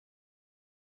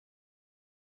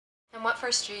And what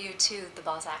first drew you to the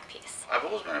Balzac piece? I've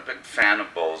always been a big fan of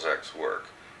Balzac's work,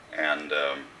 and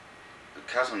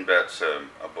Cousin Bette's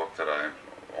a book that I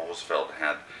always felt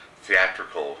had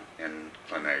theatrical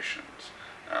inclinations,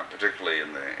 particularly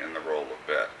in the role of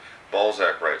Bette.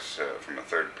 Balzac writes from a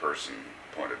third-person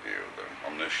point of view, the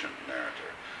omniscient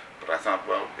narrator. But I thought,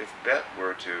 well, if Bette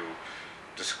were to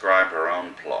describe her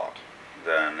own plot,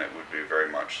 then it would be very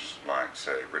much like,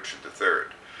 say, Richard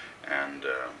III. And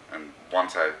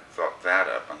once I thought that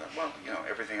up, I thought, well, you know,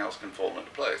 everything else can fall into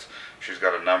place. She's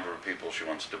got a number of people she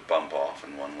wants to bump off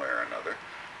in one way or another,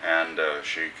 and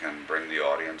she can bring the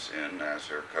audience in as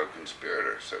her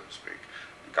co-conspirator, so to speak,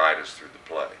 and guide us through the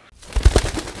play.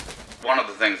 One of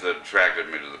the things that attracted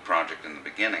me to the project in the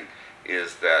beginning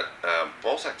is that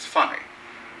Balzac's funny,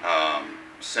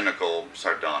 cynical,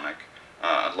 sardonic.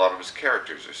 A lot of his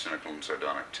characters are cynical and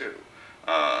sardonic too.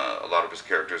 A lot of his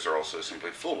characters are also simply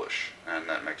foolish, and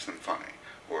that makes them funny,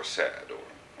 or sad,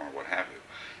 or what have you.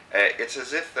 It's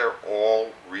as if they're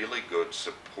all really good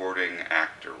supporting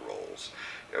actor roles.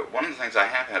 One of the things I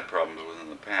have had problems with in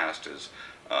the past is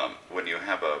when you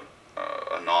have a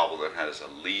novel that has a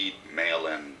lead male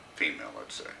and female,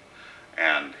 let's say,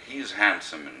 and he's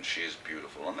handsome and she's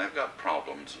beautiful, and they've got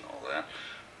problems and all that,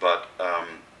 but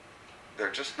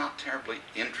they're just not terribly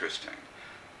interesting.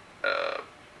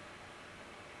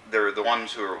 They're the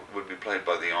ones who would be played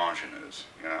by the ingenues,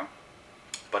 you know?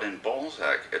 But in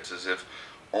Balzac, it's as if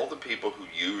all the people who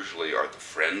usually are the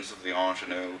friends of the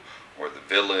ingenue, or the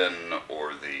villain,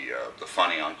 or the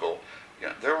funny uncle, you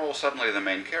know, they're all suddenly the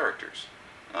main characters.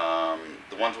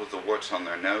 The ones with the warts on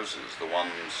their noses, the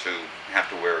ones who have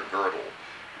to wear a girdle,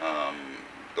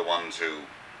 the ones who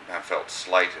have felt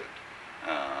slighted,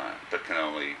 but can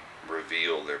only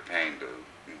reveal their pain to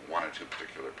one or two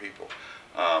particular people.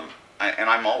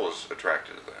 And I'm always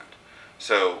attracted to that.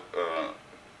 So,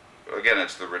 again,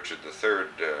 it's the Richard III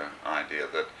idea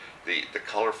that the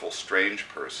colorful, strange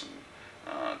person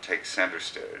takes center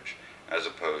stage, as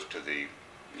opposed to the,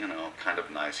 you know, kind of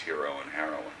nice hero and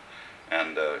heroine.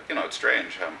 And, you know, it's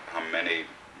strange how many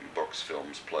books,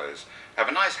 films, plays have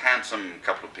a nice, handsome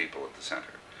couple of people at the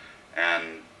center.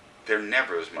 And they're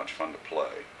never as much fun to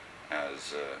play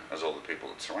as all the people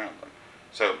that surround them.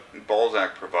 So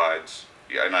Balzac provides,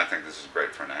 yeah, and I think this is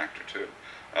great for an actor too,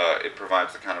 it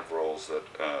provides the kind of roles that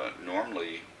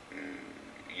normally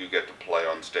you get to play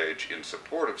on stage in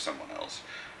support of someone else,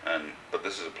 but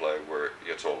this is a play where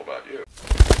it's all about you.